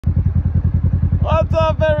What's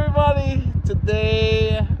up, everybody?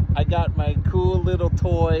 Today I got my cool little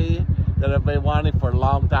toy that I've been wanting for a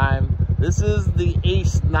long time. This is the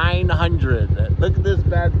Ace 900. Look at this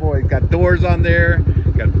bad boy. It's got doors on there,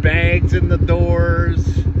 got bags in the doors.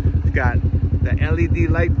 It's got the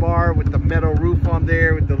LED light bar with the metal roof on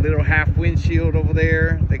there with the little half windshield over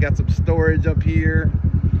there. They got some storage up here.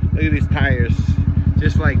 Look at these tires,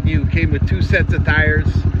 just like new. Came with 2 sets of tires.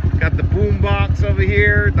 Got the boom box over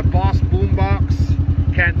here, the Boss boom box.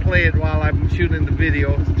 Can't play it while I'm shooting the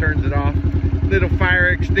video, it turns it off. Little fire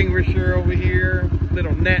extinguisher over here,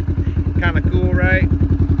 little net, kind of cool, right?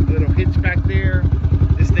 Little hitch back there.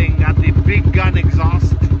 This thing got the big gun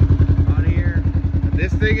exhaust on here. And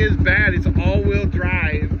this thing is bad, it's all-wheel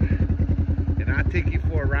drive. And I'll take you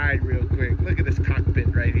for a ride real quick. Look at this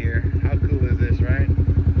cockpit right here. How cool is this, right?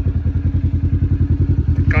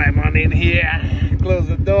 Climb on in here, close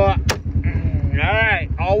the door. Alright,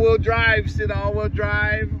 all-wheel drive, sit all-wheel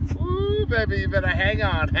drive. Ooh, baby, you better hang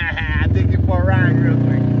on. I'll take you for a ride real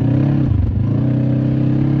quick.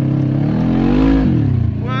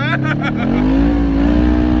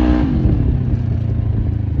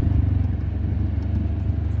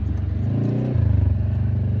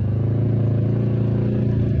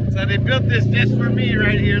 So they built this just for me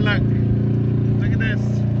right here, look. Look at this.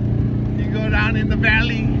 You go down in the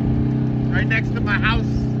valley, right next to my house.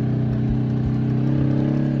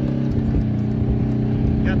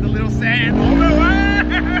 Got the little sand. Oh no!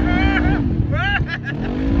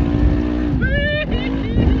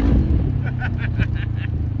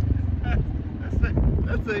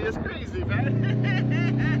 It's crazy, man.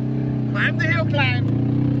 Climb the hill climb.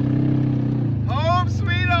 Home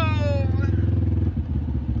sweet home.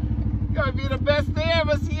 Gonna be the best day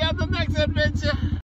ever. See you at the next adventure.